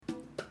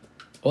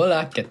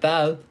Hola, ¿qué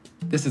tal?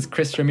 This is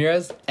Chris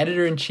Ramirez,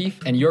 editor-in-chief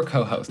and your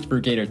co-host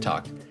for Gator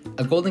Talk,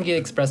 a Golden Gate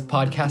Express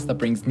podcast that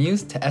brings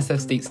news to SF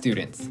State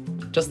students,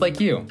 just like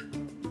you.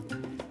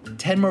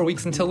 10 more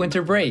weeks until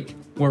winter break.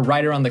 We're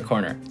right around the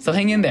corner, so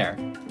hang in there.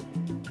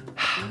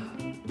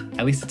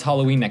 At least it's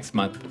Halloween next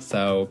month,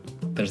 so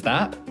there's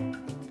that.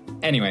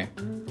 Anyway,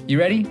 you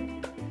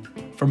ready?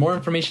 For more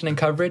information and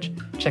coverage,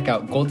 check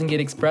out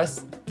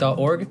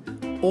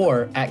goldengateexpress.org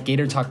or at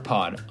Gator Talk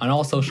Pod on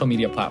all social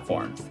media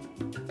platforms.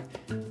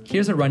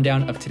 Here's a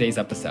rundown of today's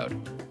episode.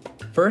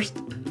 First,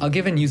 I'll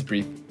give a news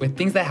brief with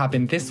things that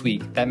happened this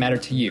week that matter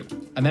to you,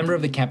 a member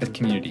of the campus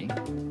community.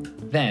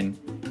 Then,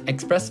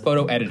 Express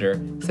photo editor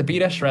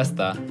Sabita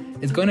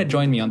Shrestha is going to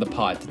join me on the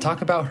pod to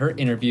talk about her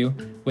interview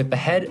with the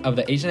head of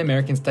the Asian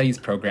American Studies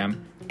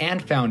program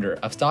and founder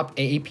of Stop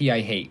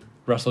AAPI Hate,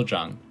 Russell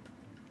Jung.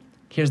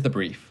 Here's the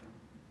brief.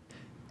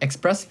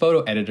 Express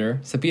photo editor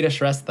Sabita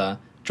Shrestha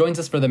joins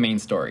us for the main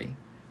story.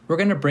 We're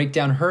going to break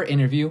down her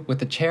interview with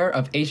the chair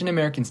of Asian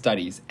American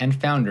Studies and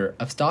founder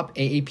of Stop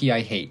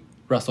AAPI Hate,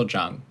 Russell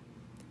Jung.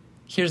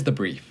 Here's the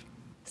brief.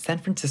 San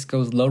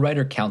Francisco's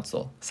Lowrider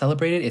Council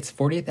celebrated its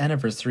 40th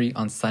anniversary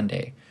on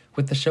Sunday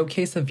with the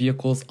showcase of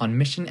vehicles on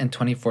Mission and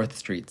 24th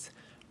Streets,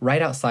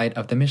 right outside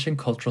of the Mission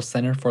Cultural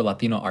Center for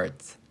Latino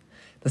Arts.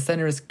 The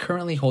center is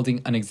currently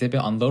holding an exhibit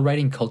on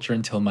lowriding culture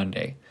until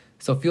Monday,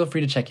 so feel free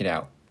to check it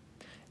out.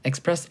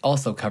 Express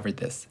also covered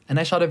this, and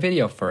I shot a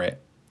video for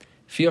it.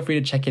 Feel free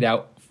to check it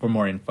out for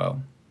more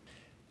info.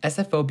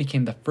 SFO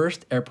became the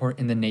first airport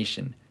in the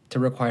nation to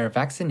require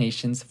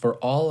vaccinations for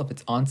all of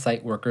its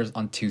on-site workers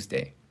on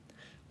Tuesday.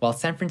 While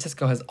San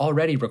Francisco has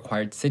already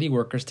required city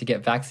workers to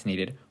get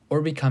vaccinated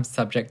or become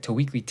subject to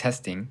weekly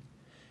testing,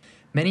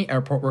 many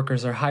airport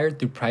workers are hired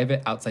through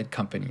private outside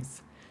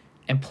companies.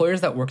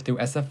 Employers that work through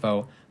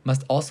SFO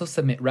must also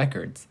submit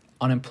records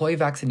on employee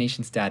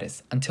vaccination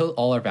status until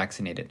all are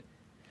vaccinated.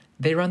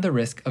 They run the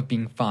risk of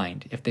being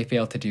fined if they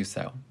fail to do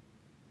so.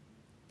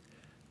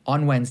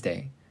 On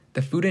Wednesday,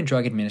 the Food and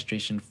Drug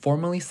Administration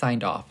formally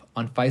signed off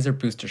on Pfizer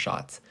booster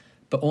shots,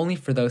 but only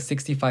for those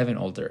 65 and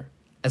older,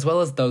 as well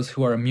as those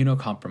who are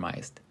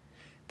immunocompromised.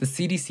 The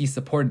CDC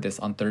supported this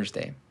on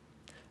Thursday.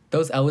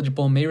 Those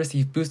eligible may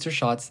receive booster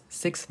shots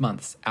 6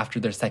 months after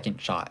their second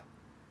shot.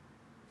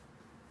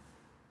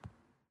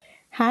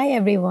 Hi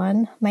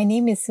everyone, my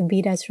name is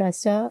Sabita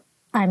Shrestha.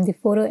 I'm the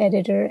photo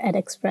editor at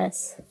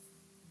Express.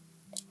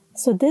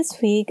 So this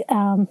week,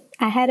 I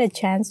had a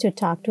chance to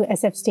talk to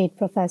SF State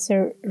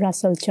professor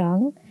Russell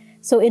Jung.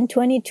 So in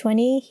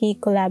 2020, he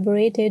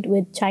collaborated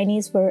with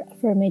Chinese for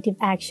Affirmative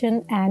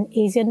Action and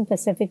Asian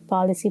Pacific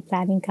Policy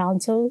Planning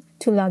Council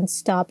to launch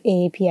Stop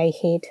AAPI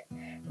Hate,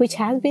 which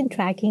has been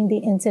tracking the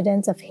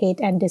incidents of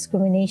hate and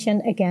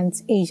discrimination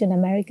against Asian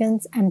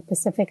Americans and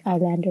Pacific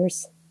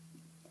Islanders.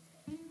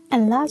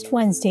 And last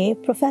Wednesday,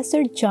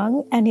 Professor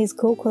Jung and his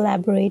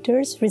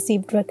co-collaborators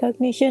received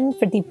recognition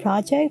for the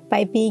project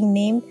by being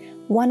named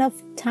one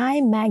of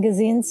Time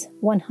Magazine's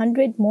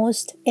 100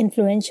 Most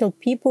Influential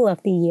People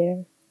of the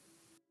Year.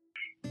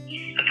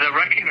 The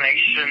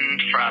recognition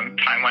from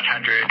Time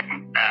 100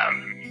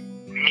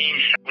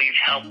 means that we've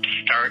helped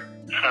start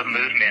a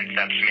movement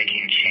that's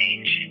making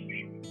change.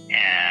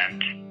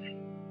 And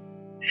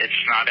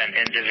it's not an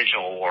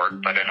individual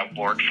award, but an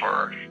award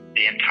for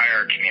the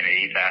entire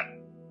community that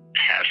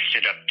has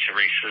stood up to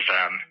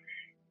racism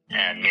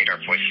and made our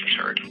voices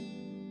heard.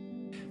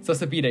 So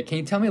Sabita, can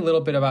you tell me a little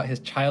bit about his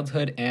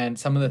childhood and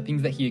some of the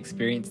things that he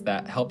experienced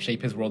that helped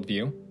shape his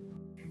worldview?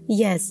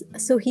 Yes,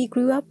 so he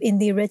grew up in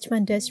the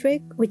Richmond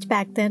district, which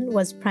back then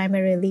was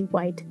primarily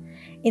white.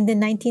 In the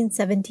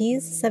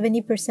 1970s,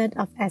 70%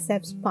 of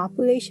SF's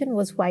population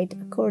was white,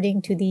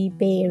 according to the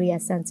Bay Area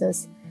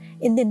census.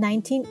 In the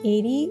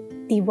 1980s,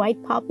 the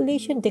white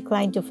population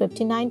declined to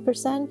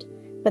 59%,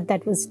 but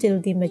that was still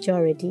the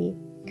majority.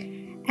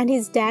 And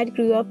his dad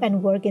grew up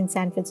and worked in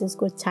San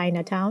Francisco's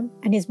Chinatown,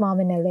 and his mom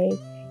in LA.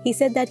 He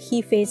said that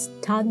he faced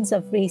tons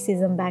of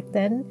racism back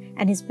then,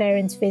 and his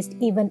parents faced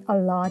even a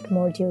lot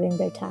more during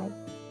their time.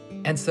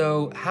 And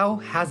so, how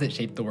has it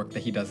shaped the work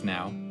that he does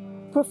now?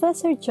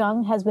 Professor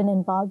Jung has been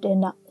involved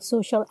in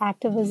social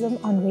activism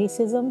on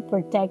racism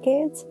for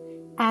decades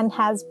and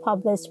has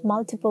published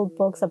multiple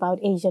books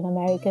about Asian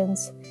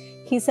Americans.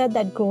 He said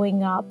that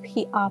growing up,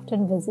 he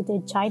often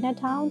visited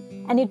Chinatown,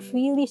 and it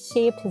really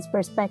shaped his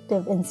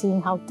perspective in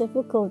seeing how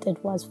difficult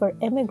it was for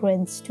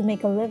immigrants to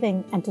make a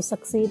living and to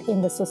succeed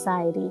in the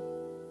society.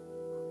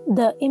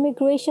 The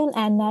Immigration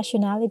and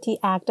Nationality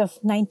Act of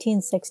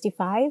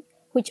 1965,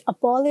 which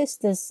abolished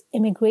this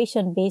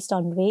immigration based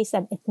on race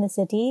and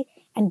ethnicity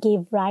and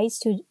gave rise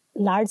to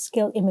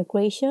large-scale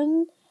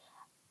immigration,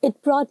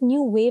 it brought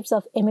new waves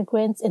of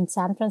immigrants in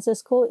San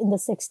Francisco in the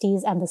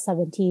 60s and the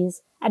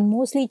 70s, and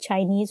mostly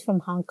Chinese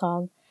from Hong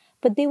Kong.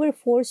 But they were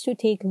forced to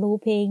take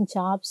low-paying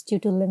jobs due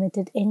to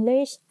limited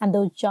English, and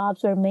those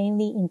jobs were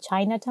mainly in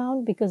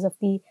Chinatown because of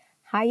the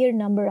higher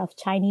number of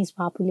Chinese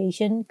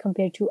population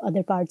compared to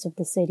other parts of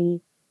the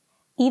city.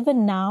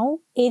 Even now,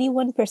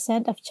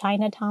 81% of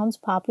Chinatown's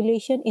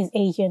population is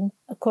Asian,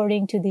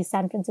 according to the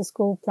San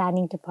Francisco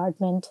Planning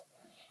Department.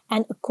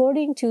 And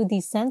according to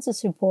the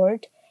census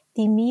report,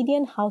 the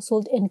median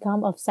household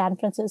income of San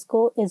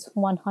Francisco is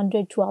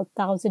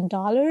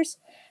 $112,000,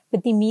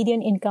 but the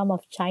median income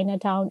of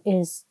Chinatown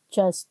is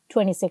just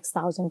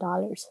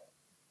 $26,000.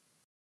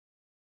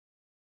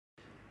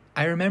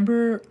 I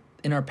remember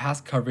in our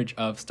past coverage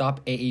of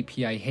Stop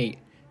AAPI Hate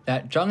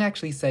that Jung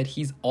actually said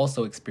he's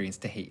also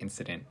experienced a hate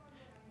incident.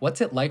 What's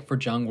it like for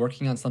Jung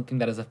working on something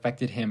that has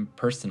affected him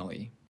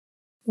personally?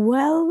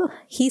 Well,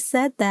 he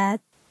said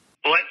that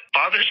what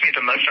bothers me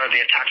the most are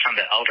the attacks on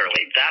the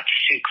elderly. That's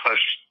too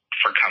close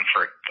for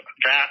comfort.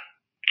 That,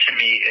 to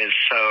me, is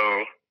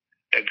so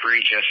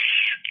egregious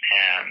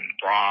and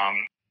wrong.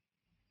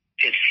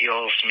 It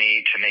fuels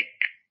me to make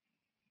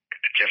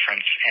a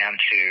difference and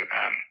to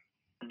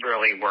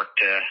really work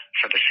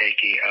for the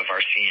safety of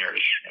our seniors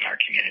in our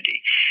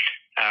community.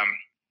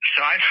 So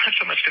I'm not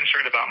so much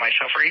concerned about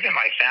myself or even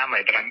my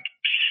family, but I'm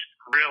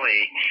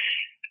really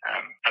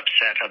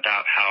upset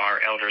about how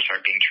our elders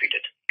are being treated.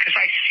 Because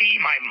I see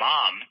my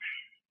mom,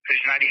 who's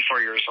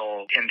 94 years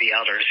old, in the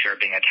elders who are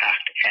being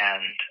attacked.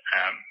 And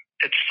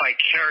it's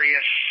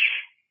vicarious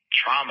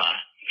trauma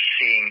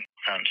seeing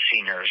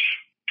seniors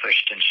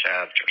pushed and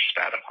shoved or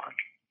spat upon.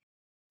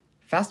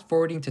 Fast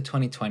forwarding to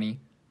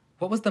 2020,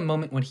 what was the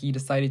moment when he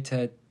decided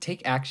to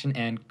take action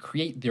and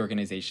create the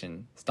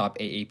organization, Stop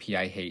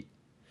AAPI Hate?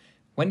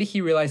 When did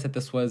he realize that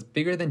this was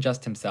bigger than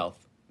just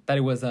himself, that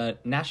it was a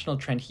national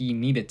trend he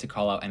needed to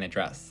call out and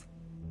address?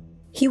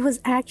 he was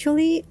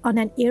actually on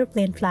an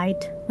airplane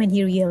flight when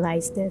he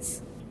realized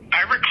this.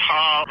 I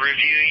recall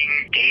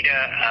reviewing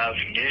data of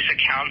news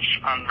accounts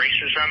on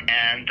racism,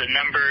 and the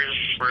numbers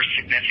were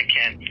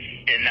significant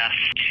enough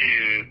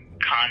to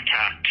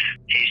contact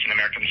Asian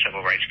American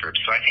civil rights groups.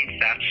 So I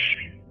think that's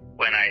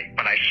when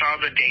I saw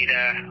the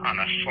data on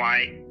a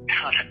flight,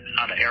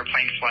 on an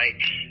airplane flight,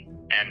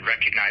 and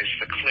recognized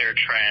the clear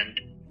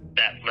trend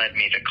that led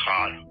me to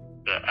call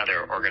the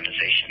other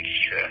organizations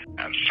to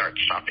start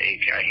Stop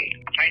AAPI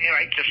Hate. I knew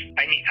I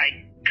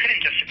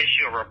couldn't just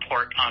issue a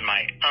report on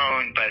my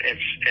own, but it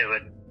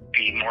would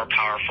be more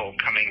powerful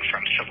coming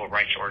from civil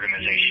rights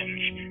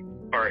organizations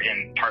or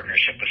in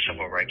partnership with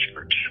civil rights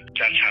groups.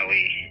 That's how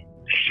we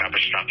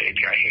established Stop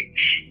AAPI Hate,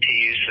 to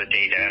use the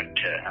data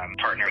to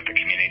partner with the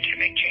community to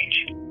make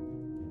change.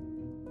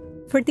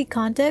 For the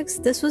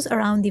context, this was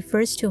around the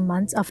first 2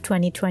 months of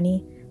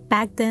 2020.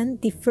 Back then,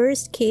 the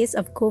first case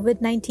of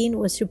COVID-19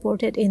 was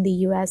reported in the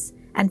US,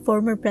 and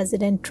former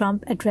President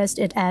Trump addressed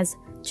it as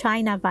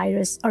China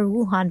virus or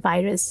Wuhan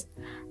virus.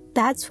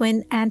 That's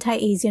when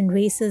anti-Asian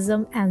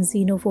racism and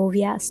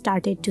xenophobia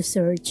started to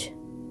surge.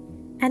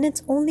 And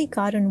it's only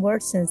gotten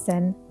worse since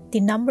then.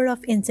 The number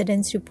of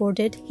incidents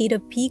reported hit a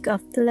peak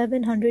of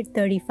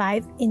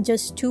 1,135 in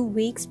just 2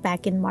 weeks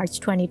back in March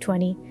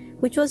 2020,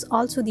 which was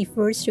also the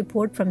first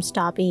report from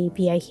Stop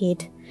AAPI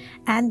Hate.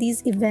 And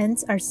these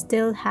events are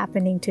still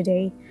happening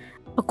today.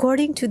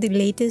 According to the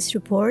latest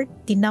report,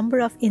 the number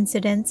of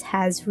incidents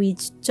has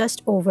reached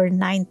just over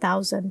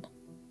 9,000.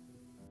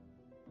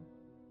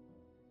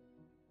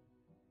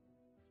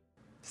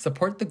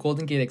 Support the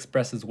Golden Gate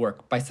Express's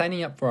work by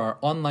signing up for our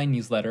online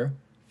newsletter,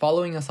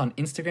 following us on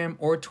Instagram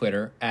or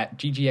Twitter at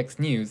GGX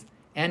News,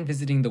 and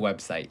visiting the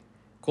website,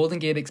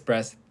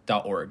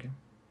 goldengateexpress.org.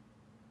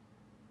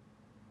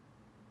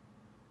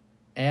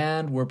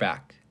 And we're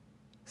back.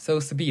 So,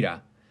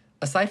 Sabira,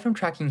 aside from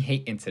tracking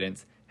hate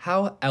incidents,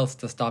 how else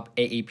does Stop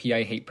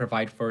AAPI Hate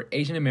provide for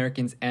Asian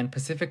Americans and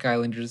Pacific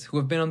Islanders who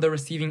have been on the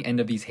receiving end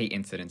of these hate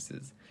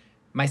incidences?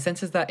 My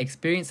sense is that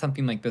experience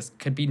something like this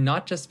could be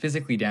not just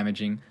physically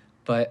damaging,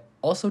 but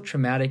also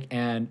traumatic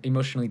and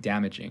emotionally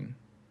damaging.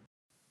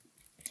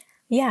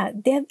 Yeah,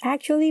 they have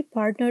actually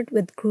partnered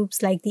with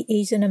groups like the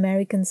Asian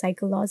American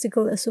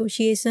Psychological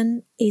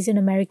Association, Asian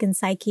American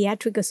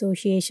Psychiatric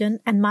Association,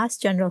 and Mass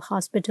General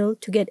Hospital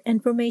to get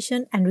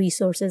information and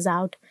resources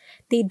out.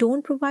 They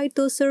don't provide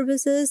those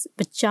services,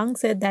 but Chung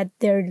said that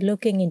they're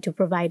looking into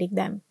providing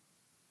them.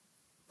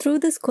 Through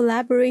this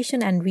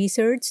collaboration and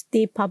research,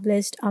 they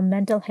published a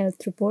mental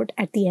health report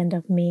at the end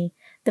of May.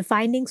 The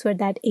findings were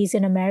that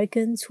Asian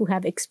Americans who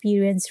have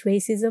experienced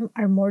racism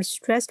are more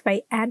stressed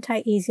by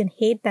anti-Asian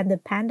hate than the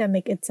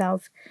pandemic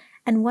itself,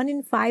 and 1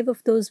 in 5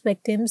 of those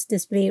victims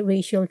display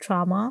racial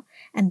trauma,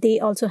 and they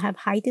also have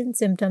heightened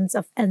symptoms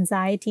of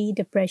anxiety,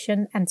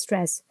 depression, and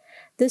stress.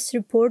 This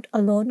report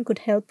alone could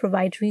help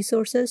provide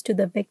resources to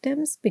the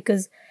victims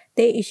because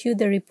they issue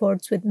the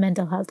reports with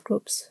mental health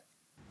groups.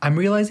 I'm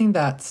realizing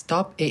that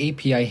Stop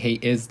AAPI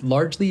Hate is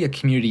largely a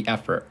community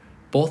effort,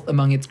 both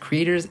among its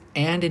creators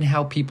and in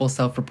how people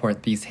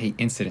self-report these hate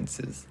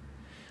incidences.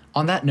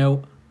 On that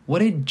note, what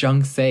did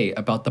Jung say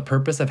about the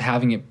purpose of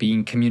having it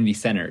being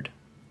community-centered?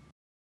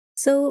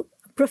 So,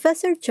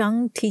 Professor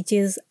Chung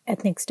teaches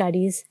ethnic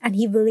studies, and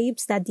he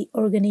believes that the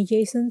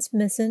organization's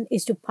mission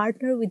is to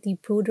partner with the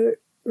broader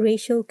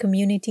racial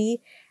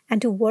community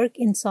and to work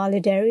in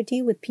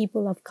solidarity with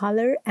people of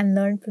color and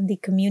learn from the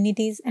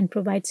communities and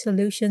provide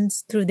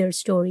solutions through their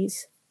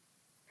stories.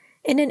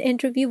 In an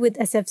interview with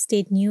SF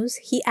State News,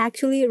 he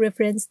actually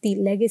referenced the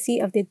legacy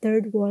of the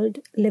Third World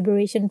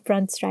Liberation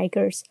Front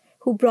strikers,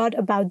 who brought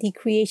about the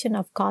creation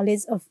of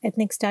College of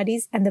Ethnic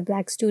Studies and the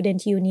Black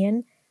Student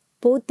Union,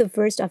 both the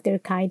first of their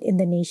kind in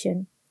the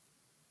nation.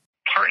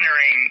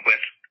 Partnering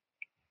with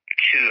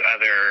two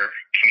other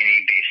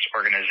community-based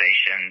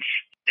organizations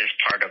is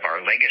part of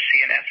our legacy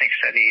in ethnic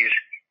studies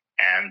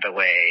and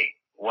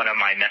one of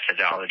my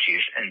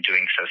methodologies in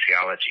doing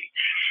sociology.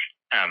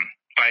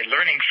 By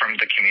learning from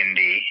the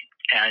community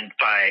and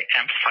by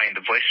amplifying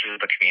the voices of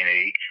the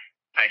community,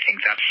 I think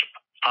that's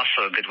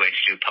also a good way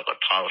to do public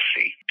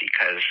policy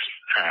because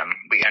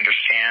we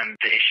understand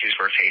the issues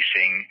we're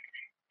facing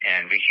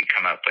and we can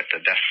come up with the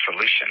best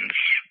solutions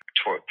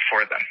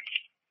for them.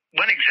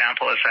 One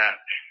example is that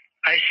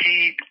I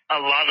see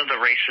a lot of the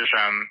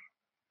racism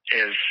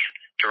is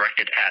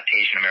directed at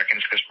Asian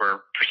Americans because we're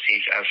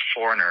perceived as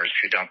foreigners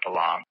who don't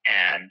belong.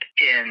 And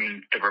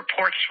in the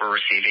reports we're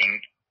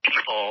receiving,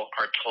 people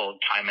are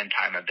told time and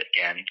time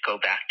again, go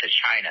back to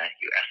China,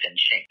 you effing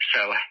chink.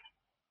 So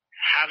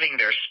having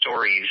their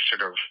stories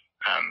sort of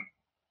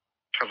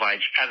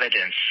provides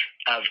evidence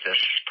of this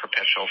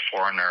perpetual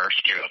foreigner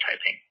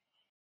stereotyping.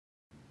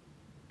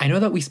 I know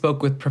that we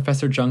spoke with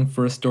Professor Zheng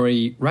for a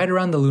story right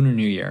around the Lunar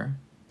New Year.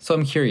 So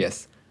I'm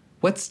curious,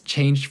 what's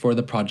changed for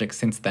the project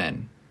since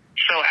then?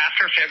 So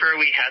after February,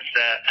 we had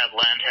the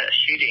Atlanta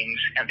shootings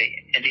and the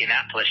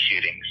Indianapolis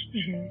shootings,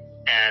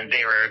 and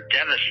they were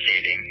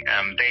devastating.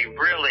 They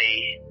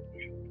really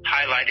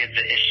highlighted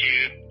the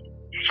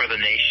issue for the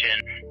nation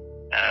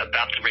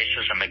about the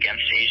racism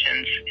against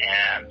Asians,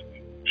 and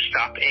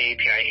Stop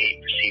AAPI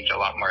Hate received a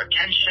lot more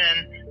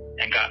attention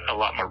and got a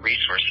lot more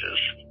resources.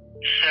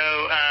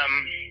 So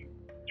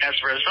as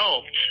a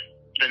result,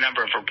 the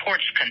number of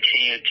reports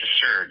continued to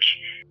surge.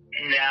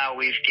 Now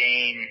we've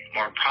gained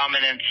more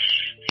prominence.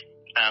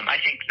 I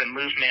think the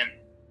movement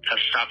of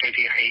Stop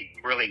AAPI Hate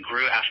really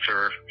grew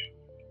after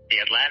the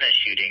Atlanta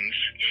shootings,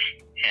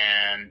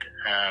 and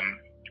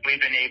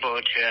we've been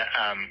able to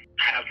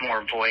have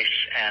more voice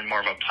and more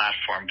of a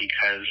platform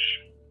because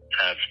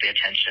of the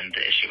attention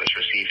the issue was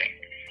receiving.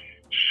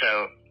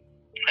 So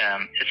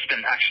it's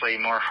been actually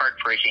more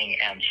heartbreaking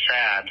and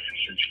sad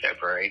since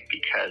February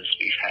because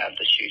we've had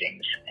the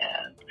shootings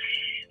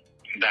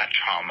and that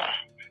trauma,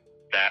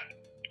 that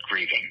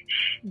grieving.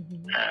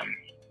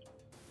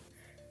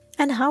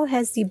 And how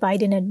has the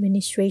Biden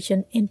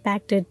administration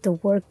impacted the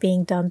work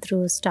being done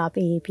through Stop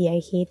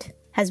AAPI Hate?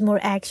 Has more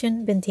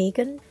action been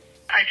taken?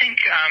 I think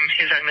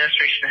his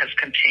administration has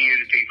continued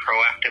to be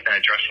proactive in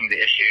addressing the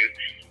issue.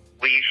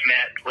 We've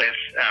met with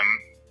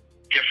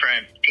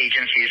different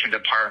agencies and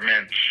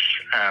departments,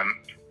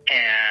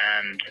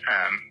 and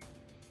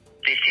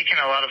they've taken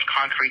a lot of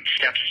concrete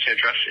steps to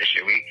address the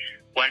issue. We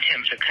want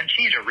him to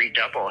continue to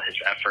redouble his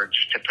efforts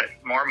to put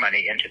more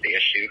money into the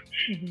issue.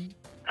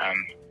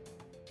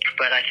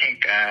 But I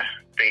think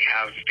they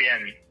have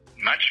been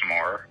much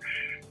more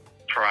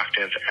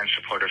proactive and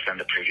supportive than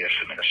the previous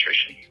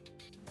administration.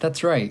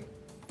 That's right.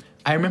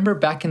 I remember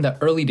back in the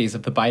early days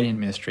of the Biden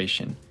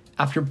administration,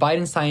 after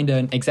Biden signed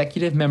an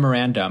executive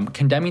memorandum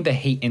condemning the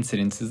hate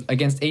incidences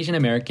against Asian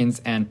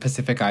Americans and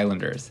Pacific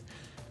Islanders.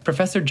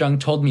 Professor Zheng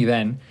told me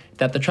then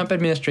that the Trump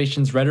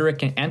administration's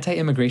rhetoric and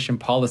anti-immigration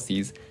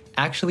policies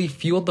actually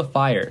fueled the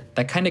fire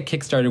that kind of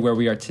kickstarted where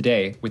we are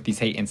today with these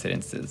hate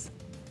incidences.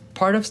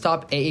 Part of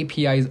Stop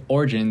AAPI's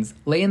origins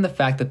lay in the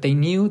fact that they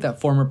knew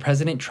that former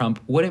President Trump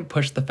wouldn't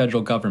push the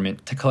federal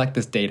government to collect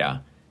this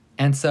data.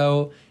 And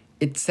so,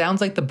 it sounds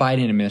like the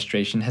Biden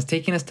administration has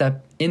taken a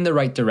step in the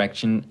right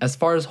direction as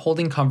far as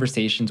holding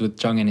conversations with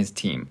Zheng and his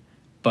team.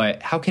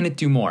 But how can it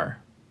do more?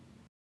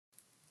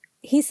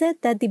 He said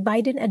that the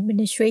Biden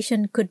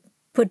administration could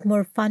put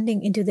more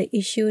funding into the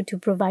issue to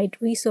provide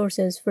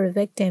resources for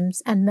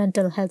victims and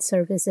mental health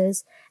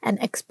services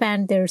and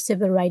expand their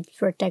civil rights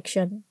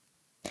protection,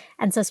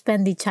 and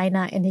suspend the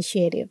China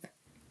Initiative.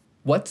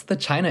 What's the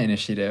China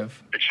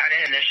Initiative? The China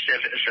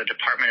Initiative is a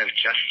Department of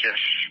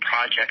Justice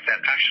project that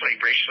actually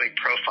racially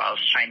profiles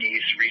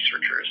Chinese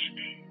researchers.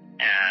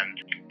 And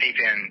they've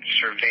been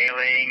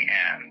surveilling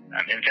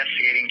and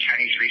investigating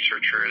Chinese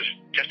researchers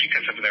just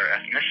because of their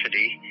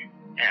ethnicity.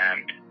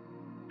 And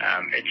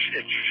it's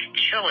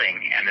chilling,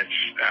 and it's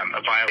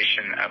a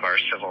violation of our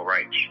civil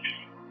rights.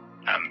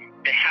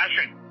 It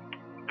hasn't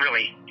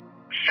really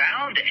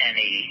found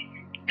any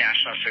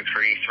national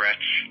security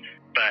threats,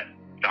 but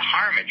the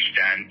harm it's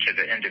done to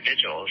the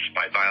individuals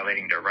by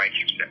violating their rights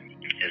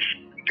has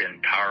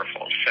been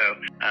powerful. So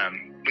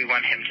we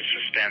want him to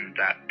suspend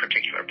that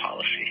particular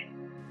policy.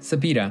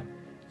 Sabita,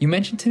 you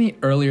mentioned to me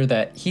earlier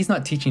that he's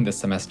not teaching this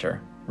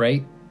semester,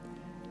 right?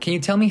 Can you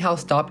tell me how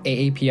Stop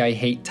AAPI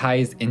Hate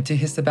ties into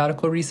his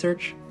sabbatical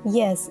research?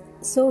 Yes,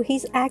 so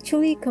he's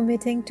actually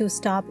committing to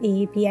Stop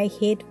AAPI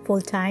Hate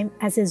full-time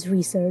as his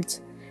research.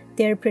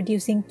 They're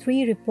producing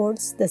 3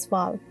 reports this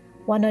fall.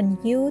 One on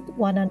youth,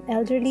 one on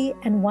elderly,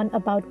 and one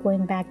about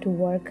going back to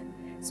work.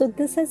 So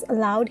this has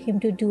allowed him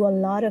to do a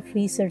lot of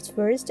research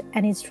first,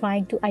 and he's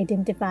trying to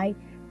identify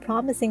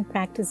promising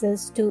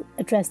practices to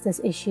address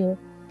this issue.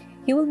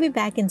 He will be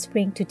back in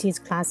spring to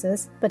teach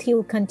classes, but he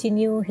will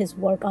continue his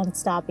work on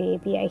Stop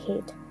AAPI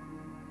Hate.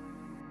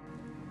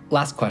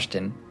 Last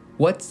question.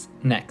 What's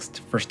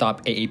next for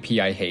Stop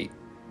AAPI Hate?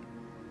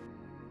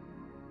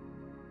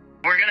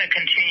 We're going to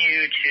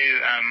continue to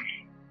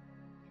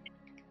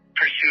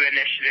pursue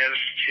initiatives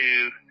to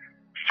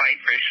fight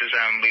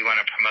racism. We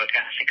want to promote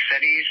ethnic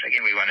studies.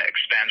 Again, we want to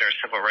expand our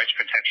civil rights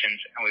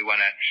protections, and we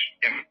want to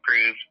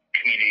improve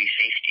community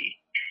safety.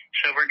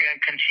 So we're going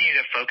to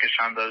continue to focus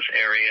on those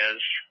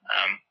areas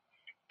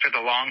for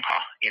the long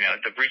haul.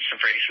 The roots of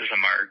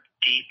racism are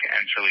deep,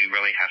 and so we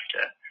really have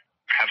to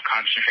have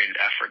concentrated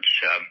efforts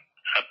to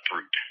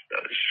uproot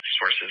those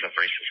sources of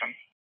racism.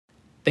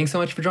 Thanks so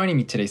much for joining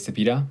me today,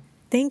 Sabita.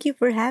 Thank you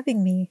for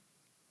having me.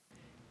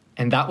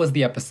 And that was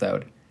the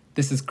episode.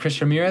 This is Chris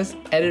Ramirez,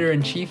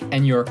 Editor-in-Chief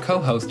and your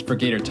co-host for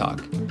Gator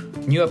Talk.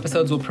 New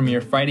episodes will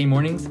premiere Friday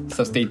mornings,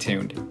 so stay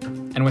tuned.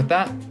 And with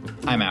that,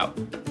 I'm out.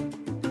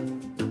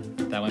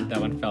 That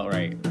one felt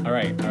right. All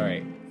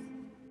right.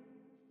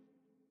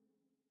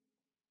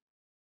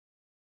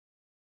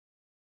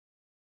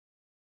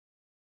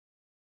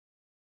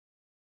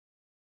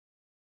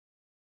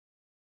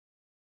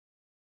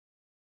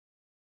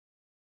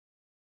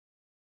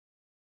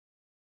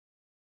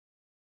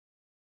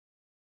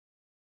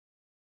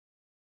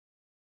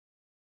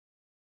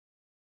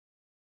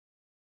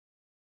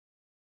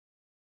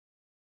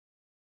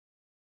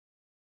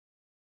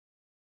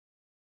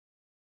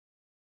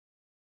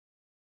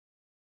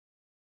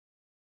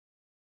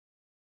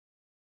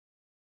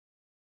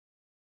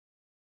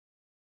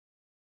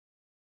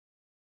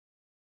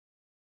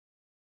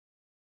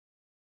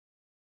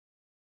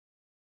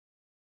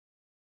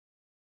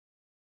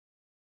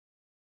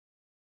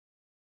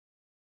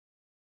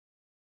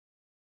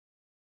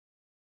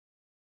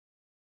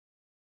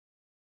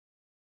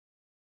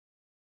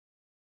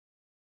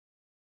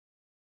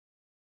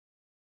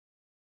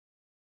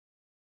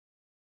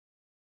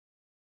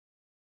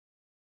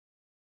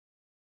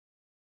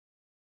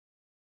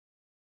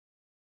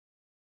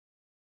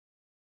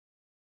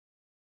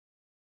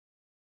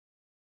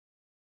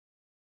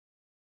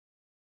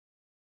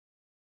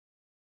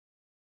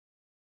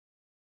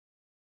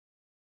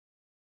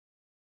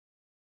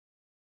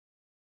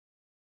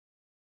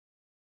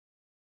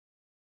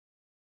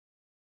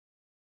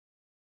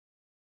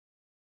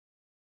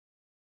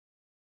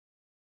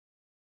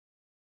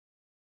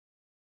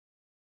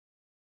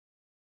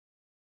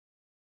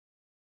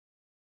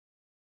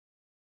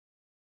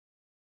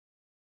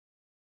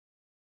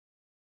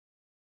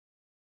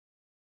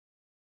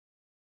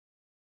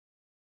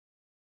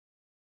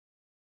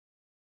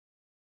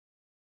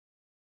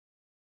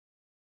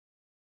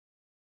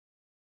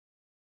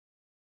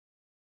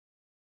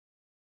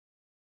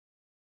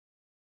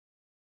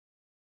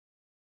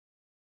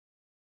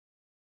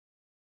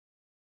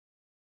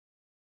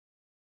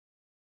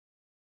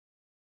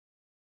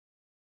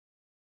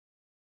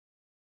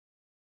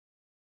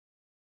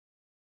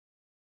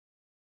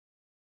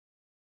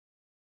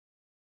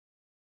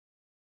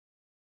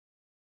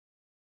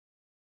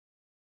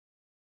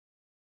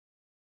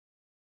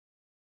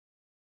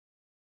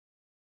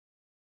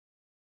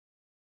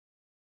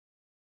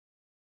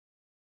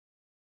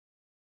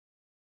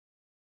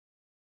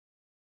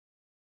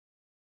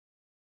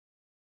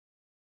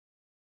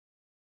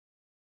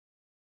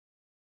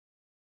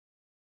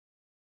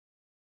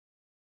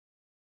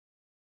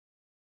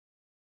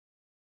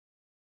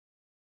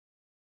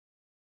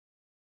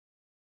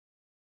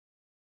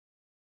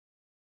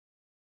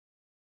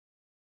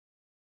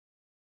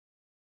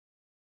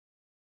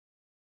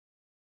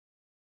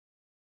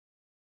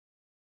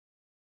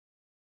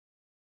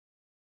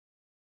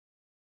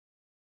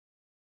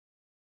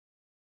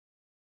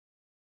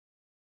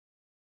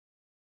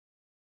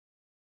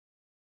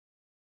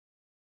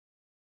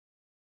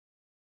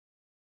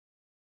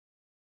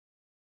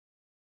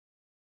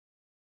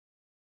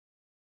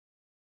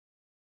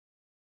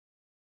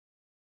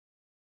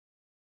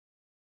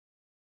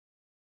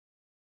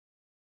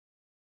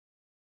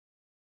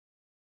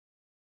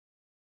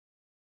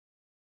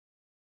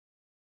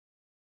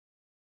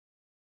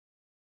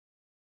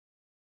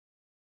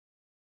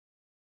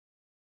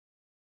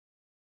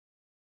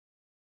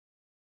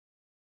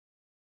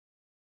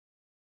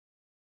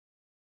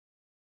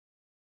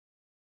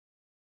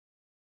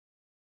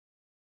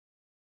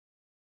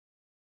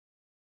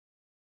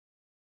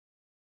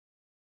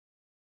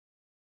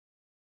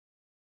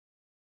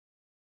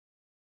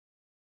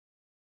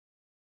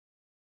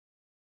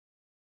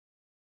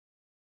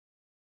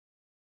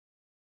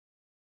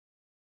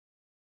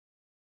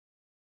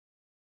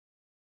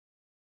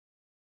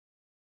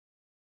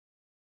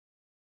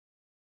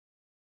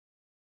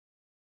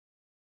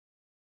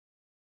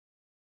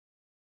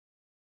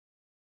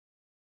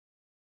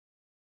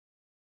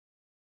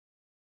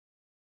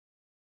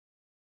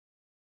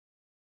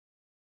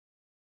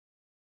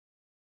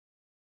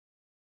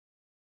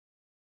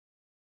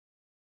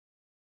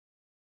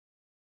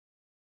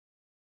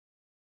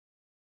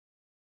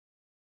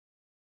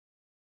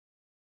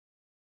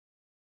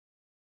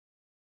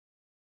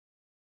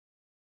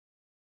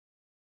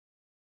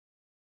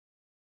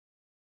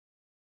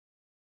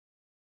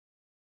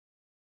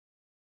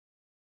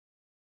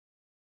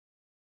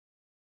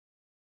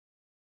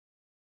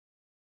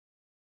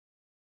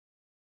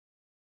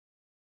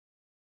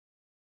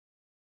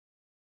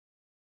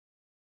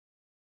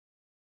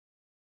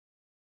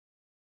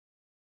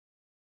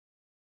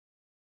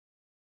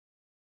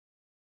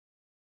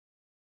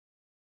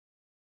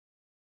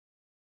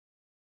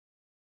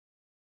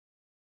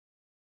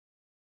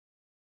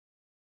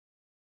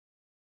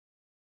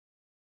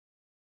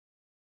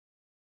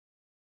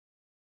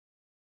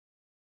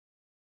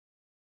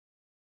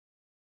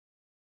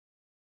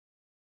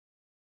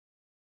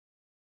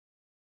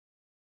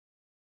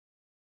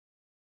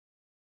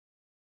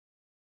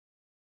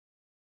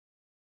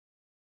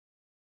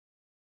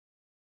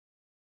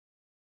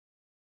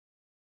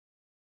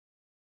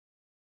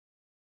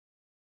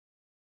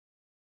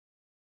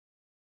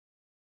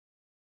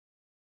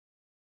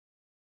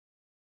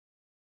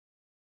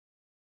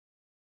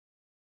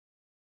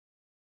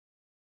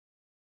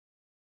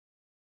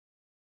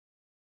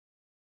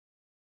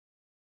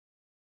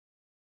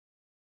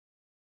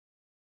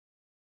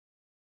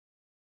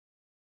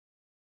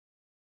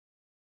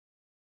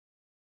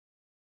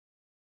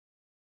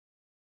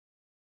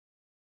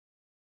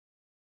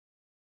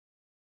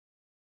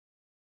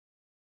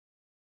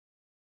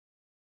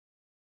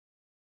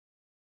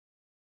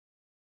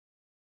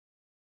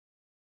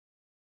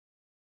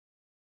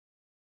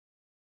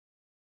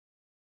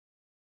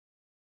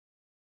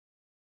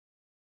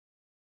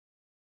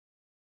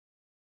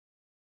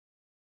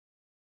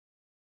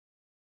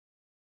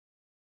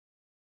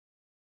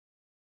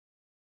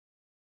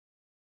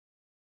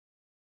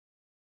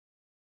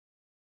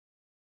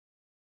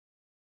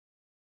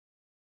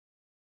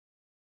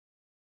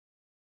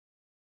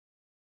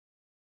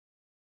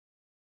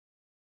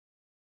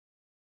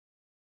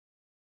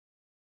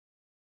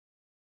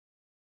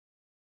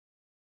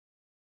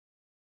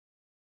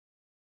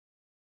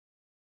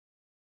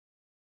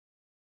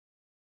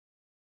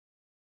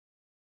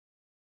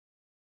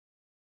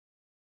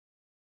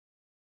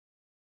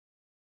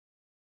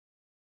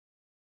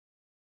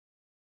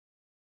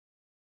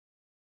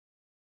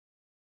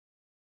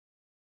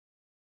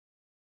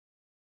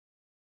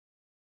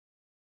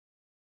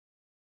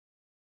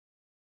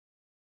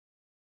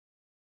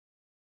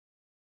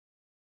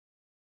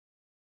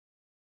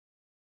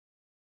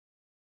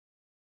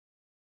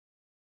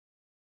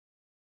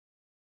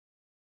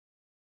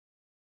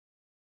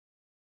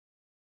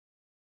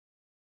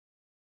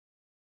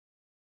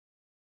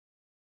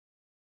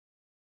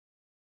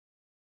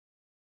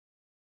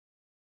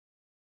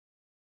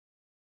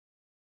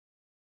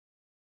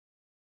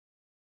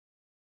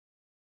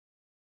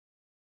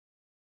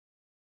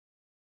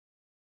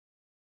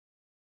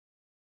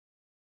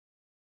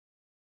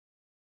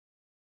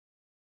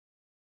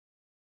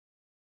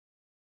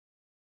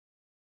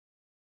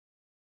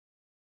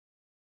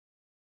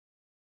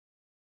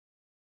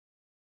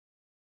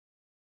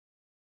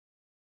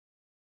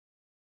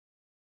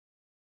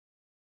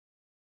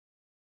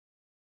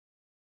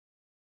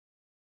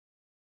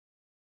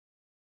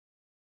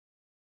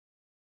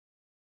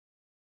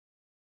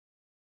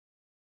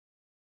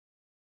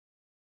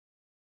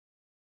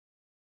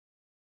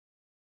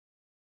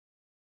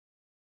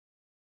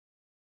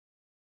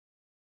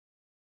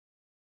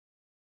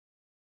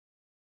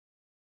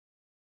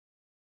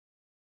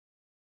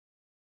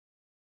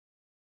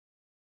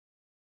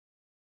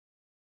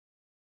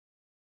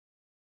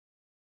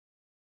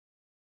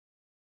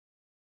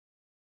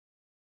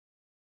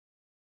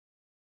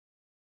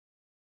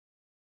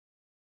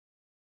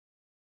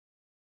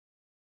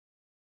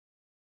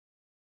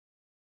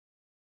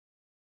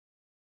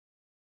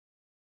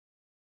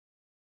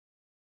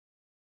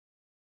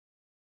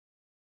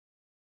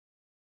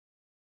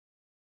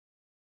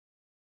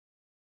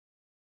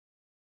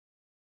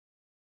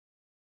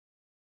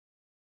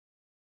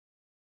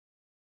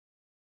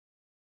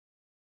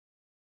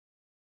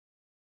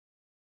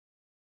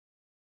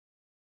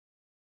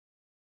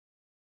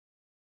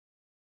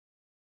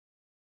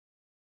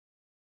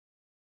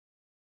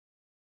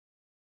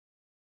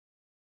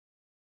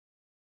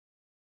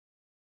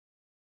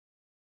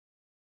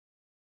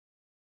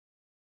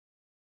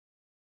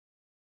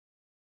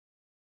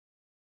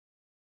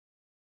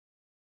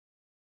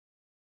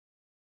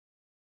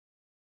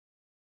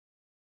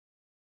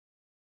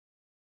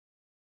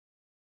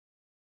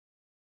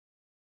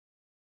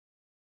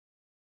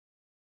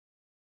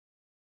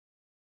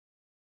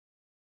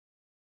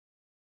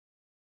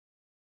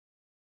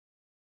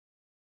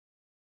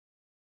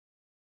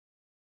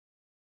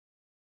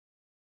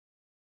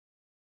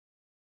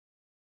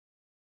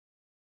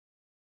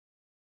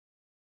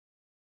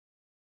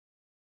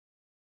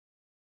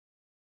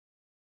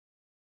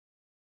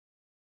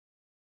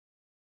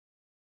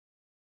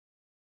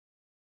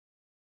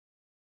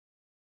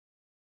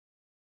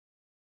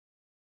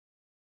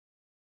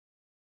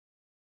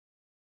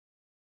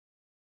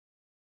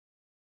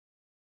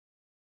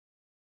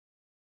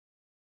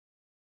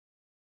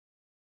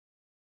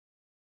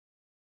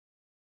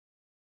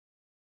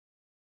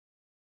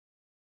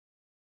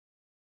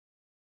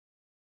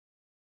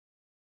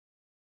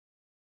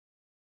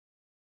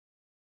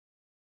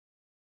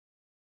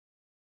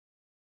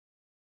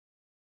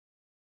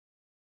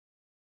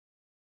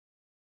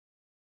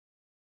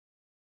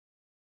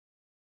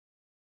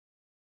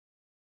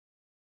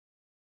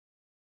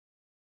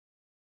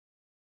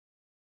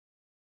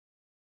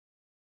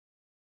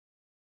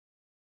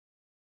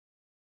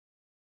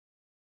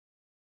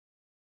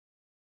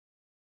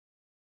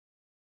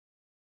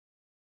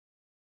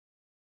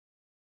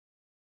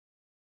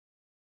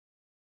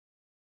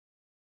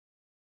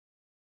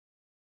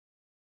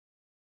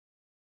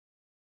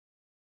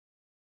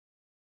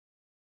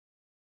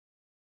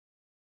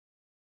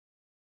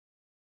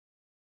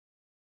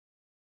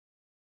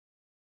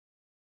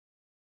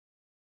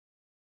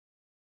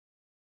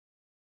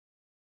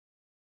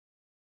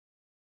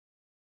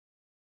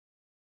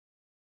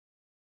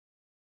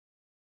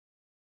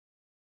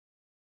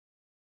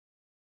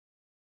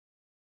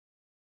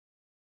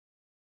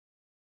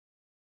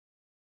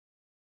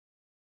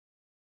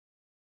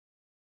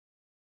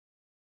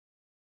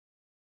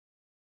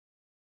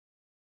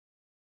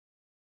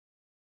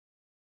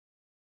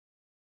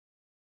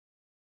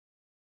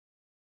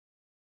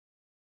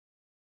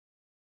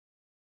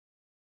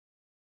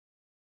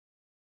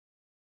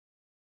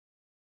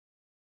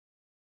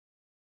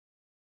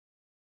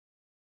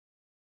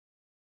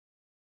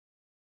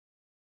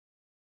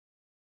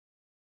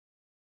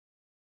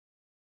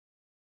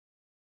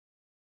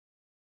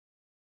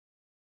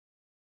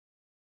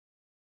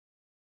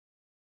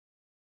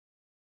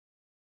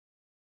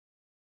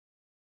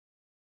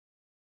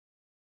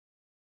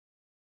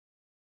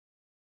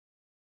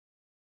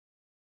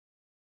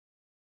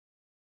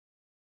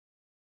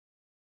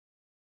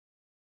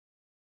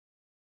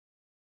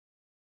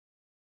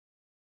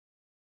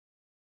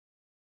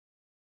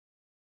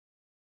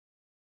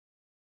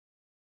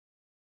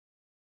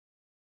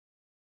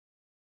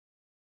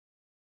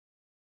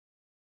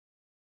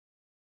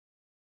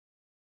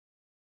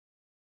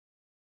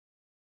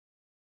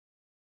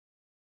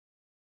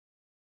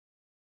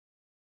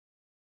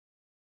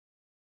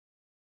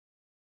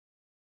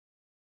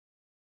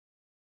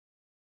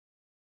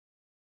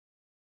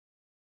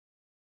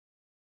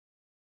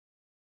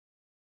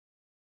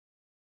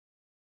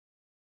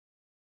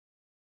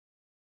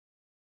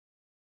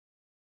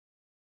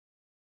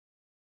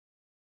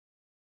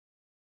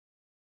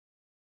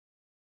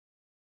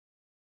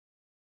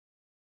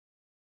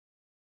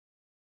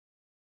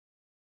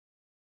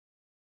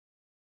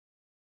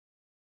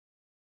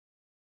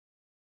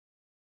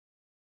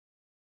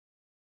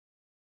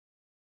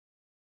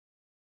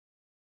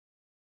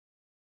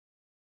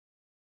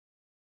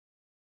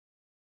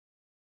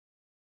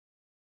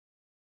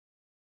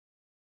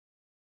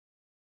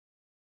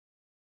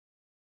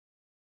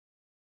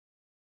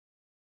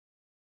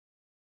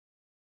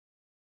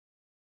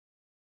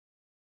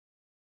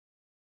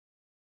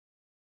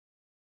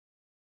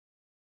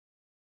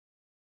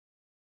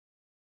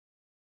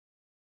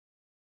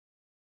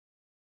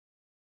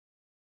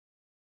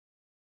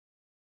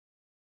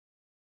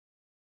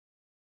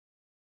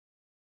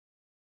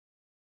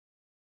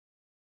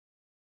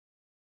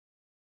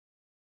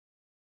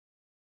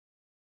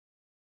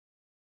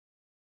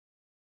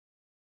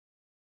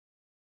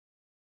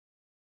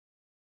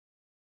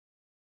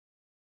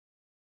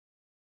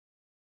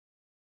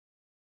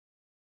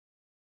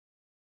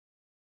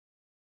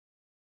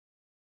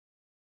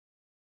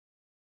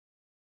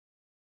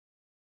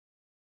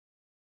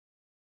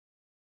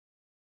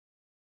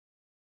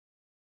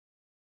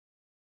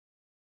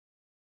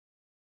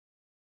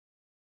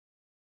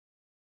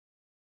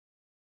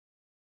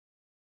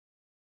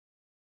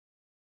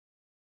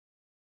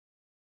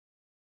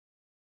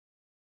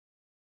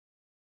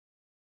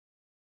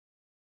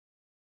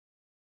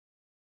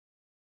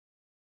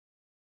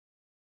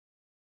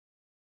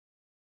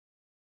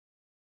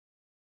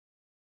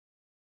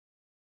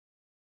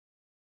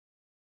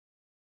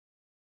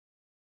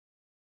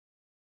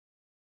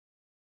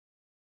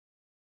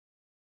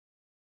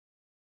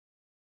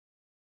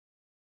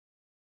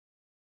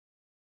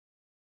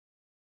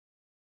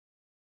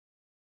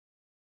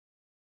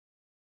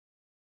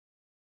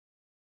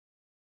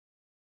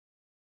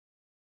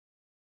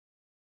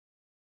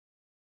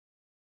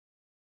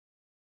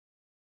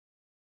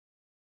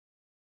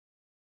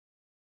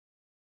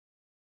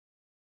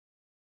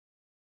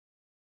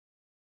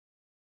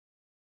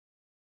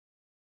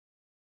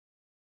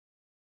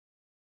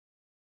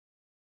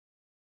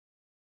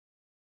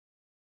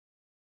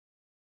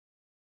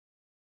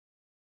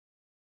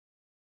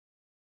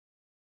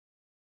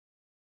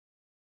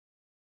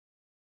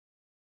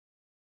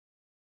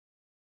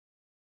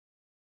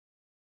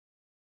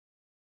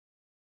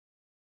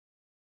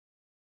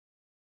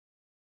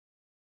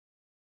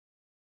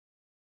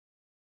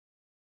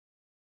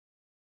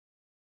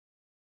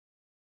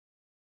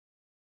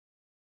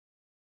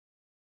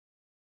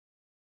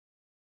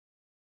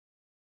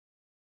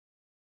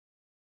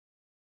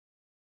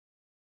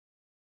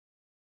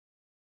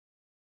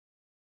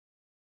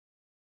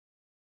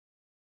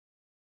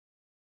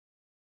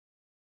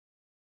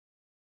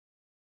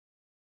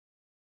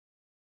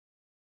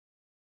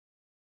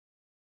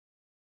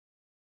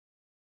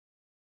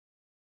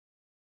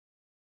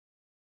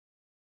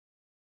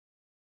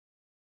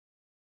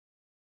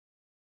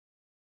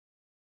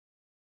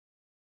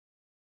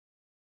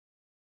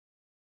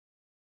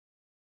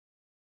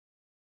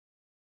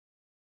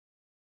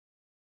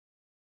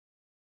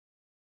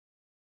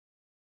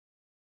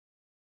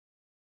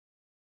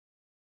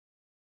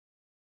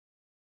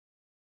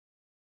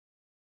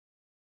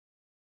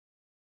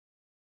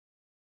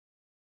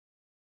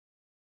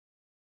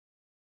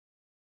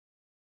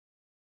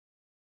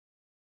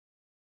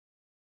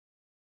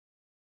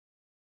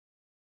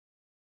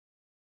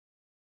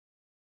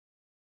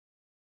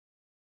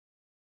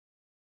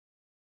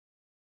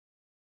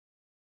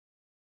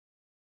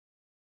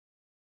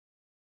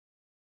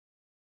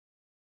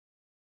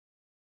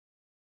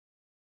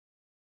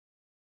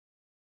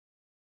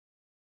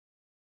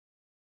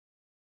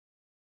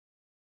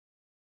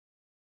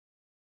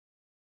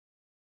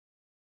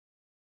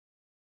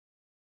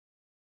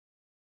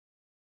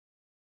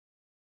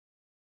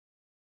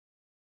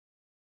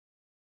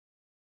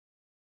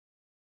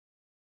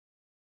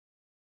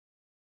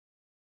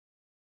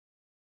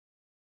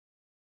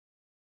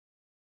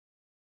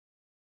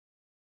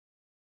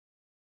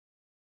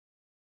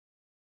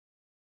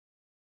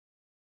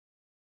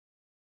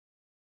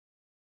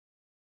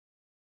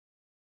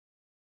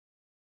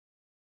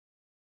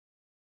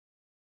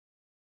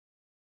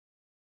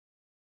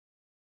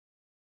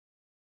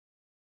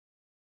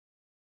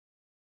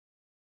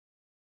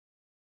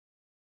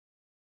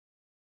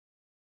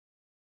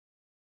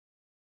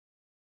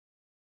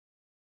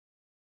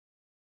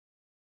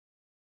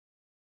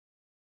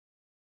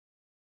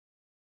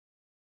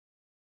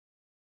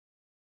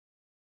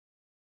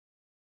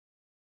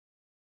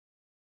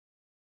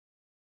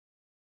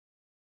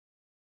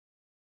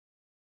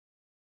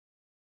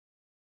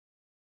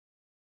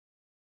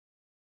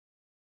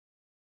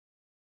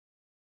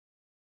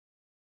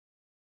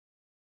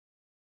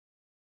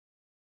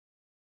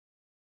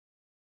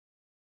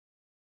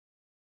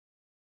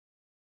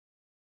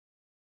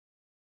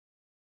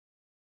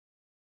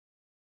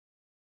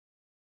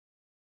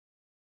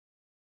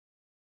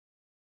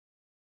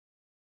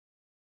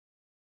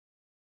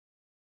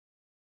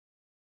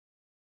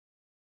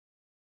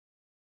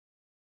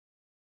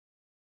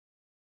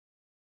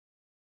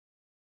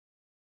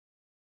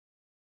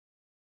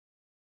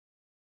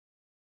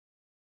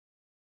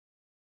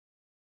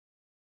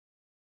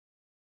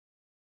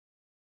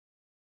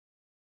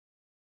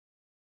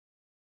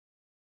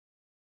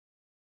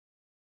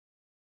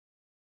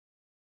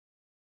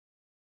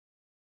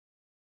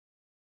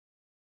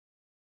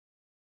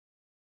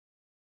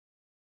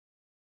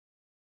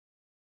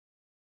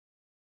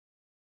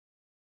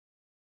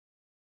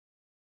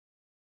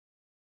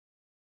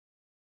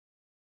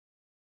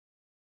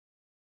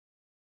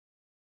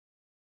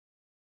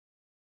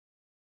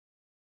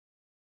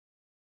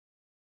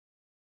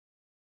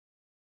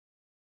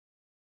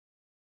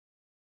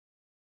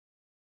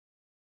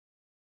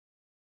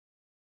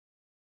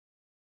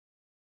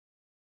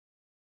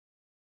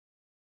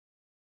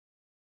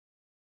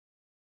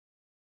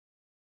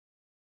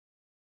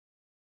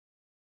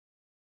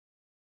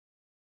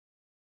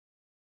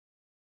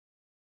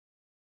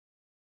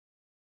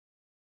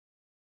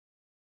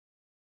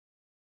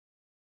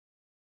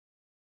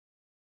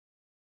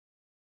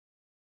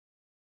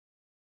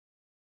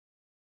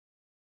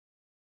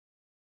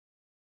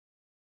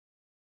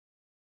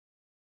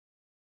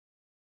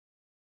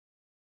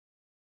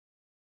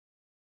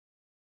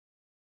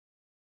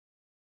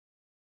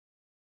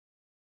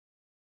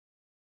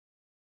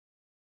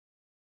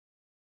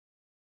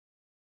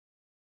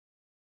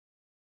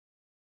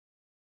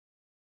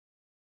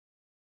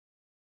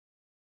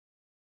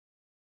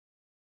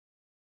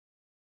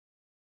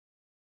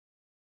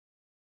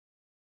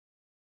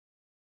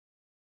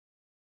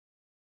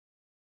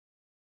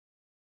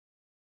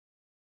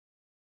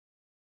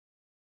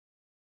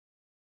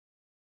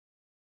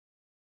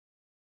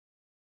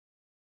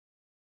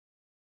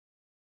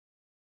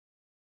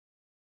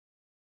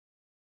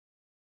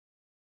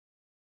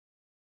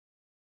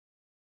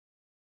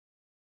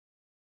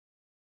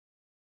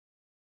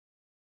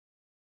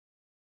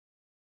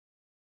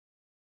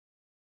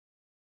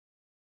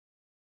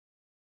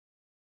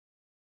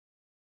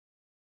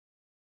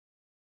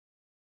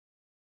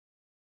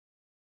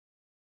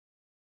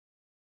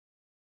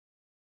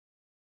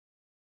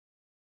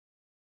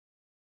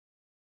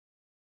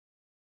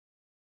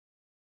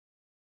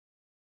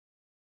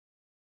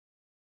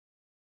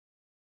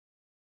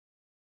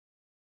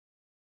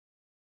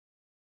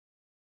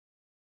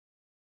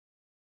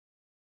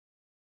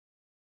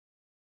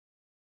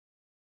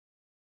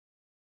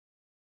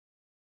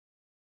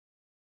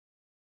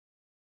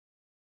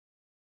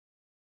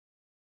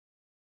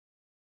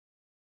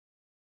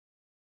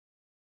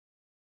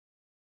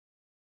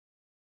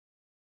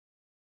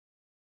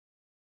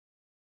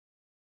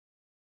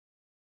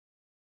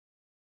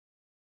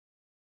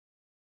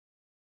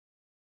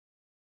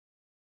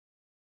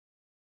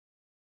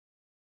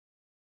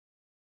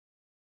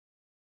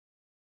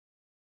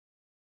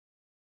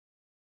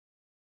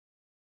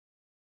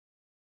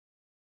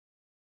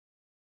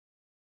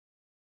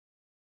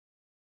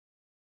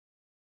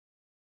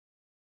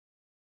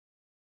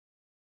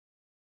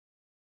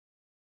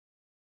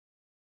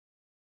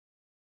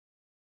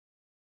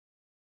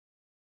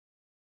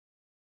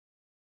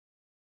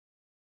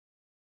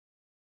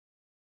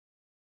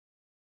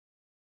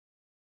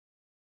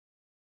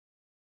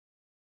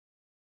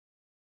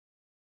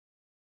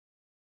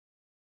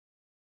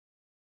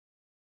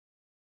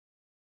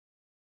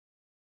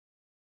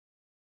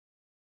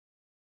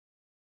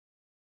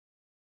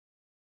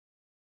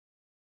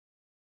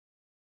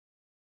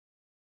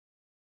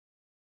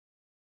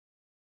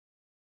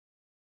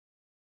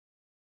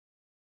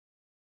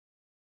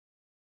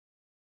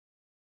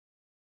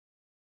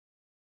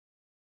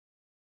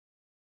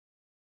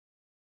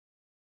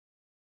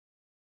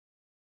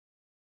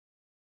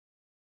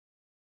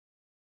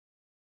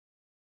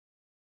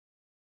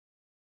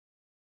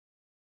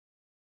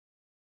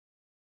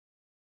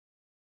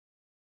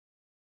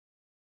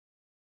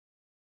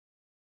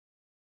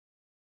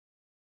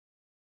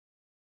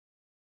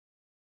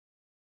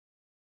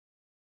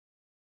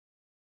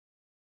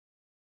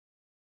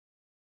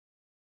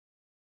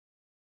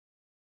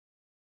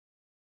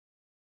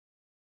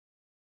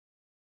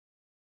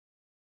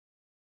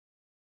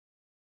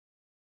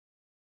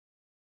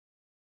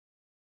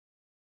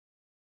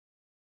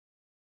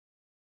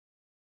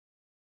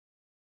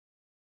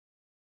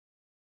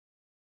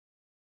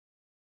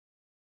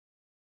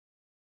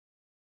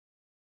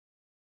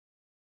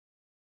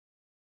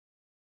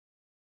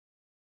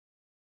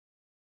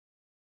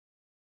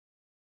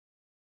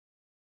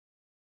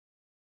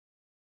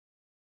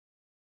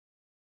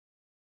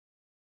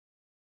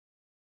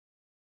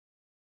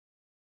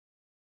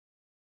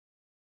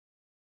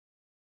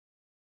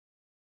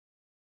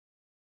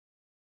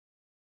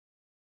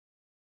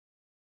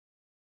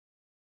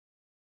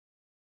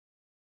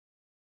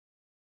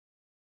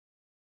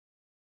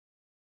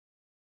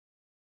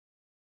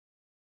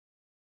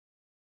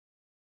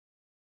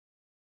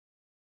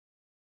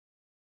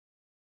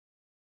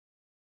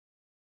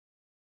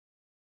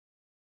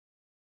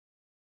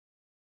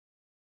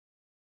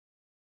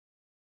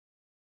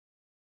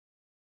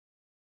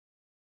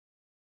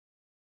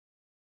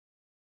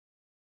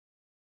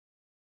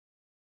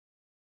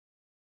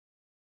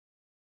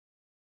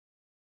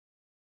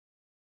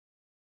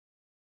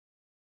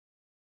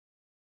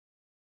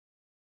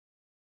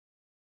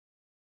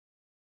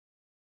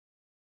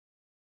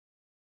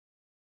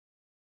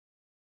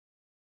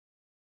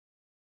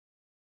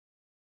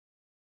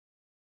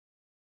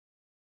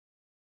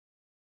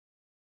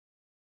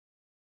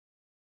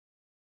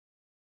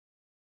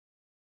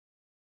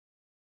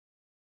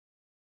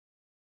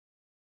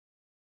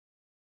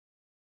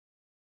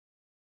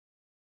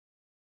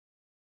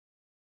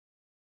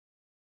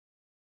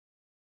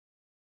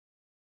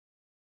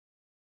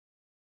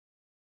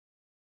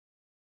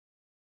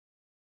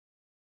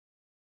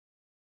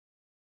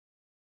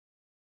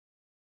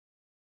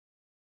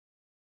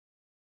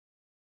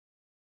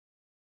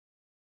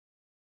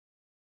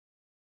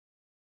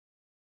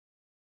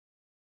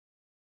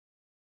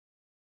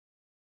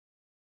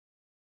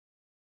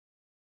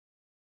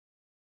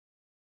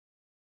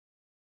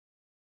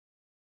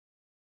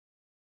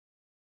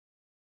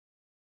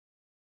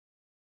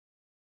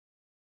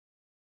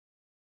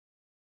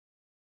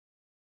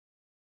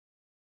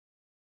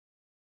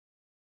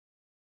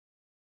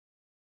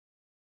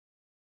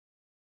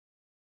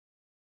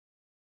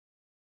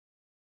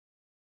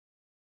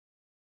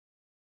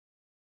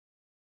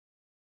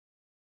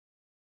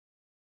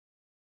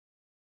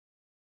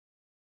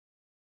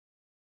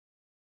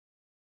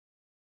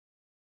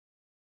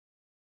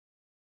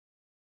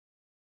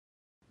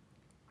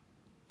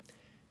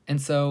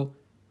 And so,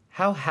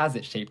 how has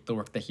it shaped the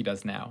work that he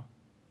does now?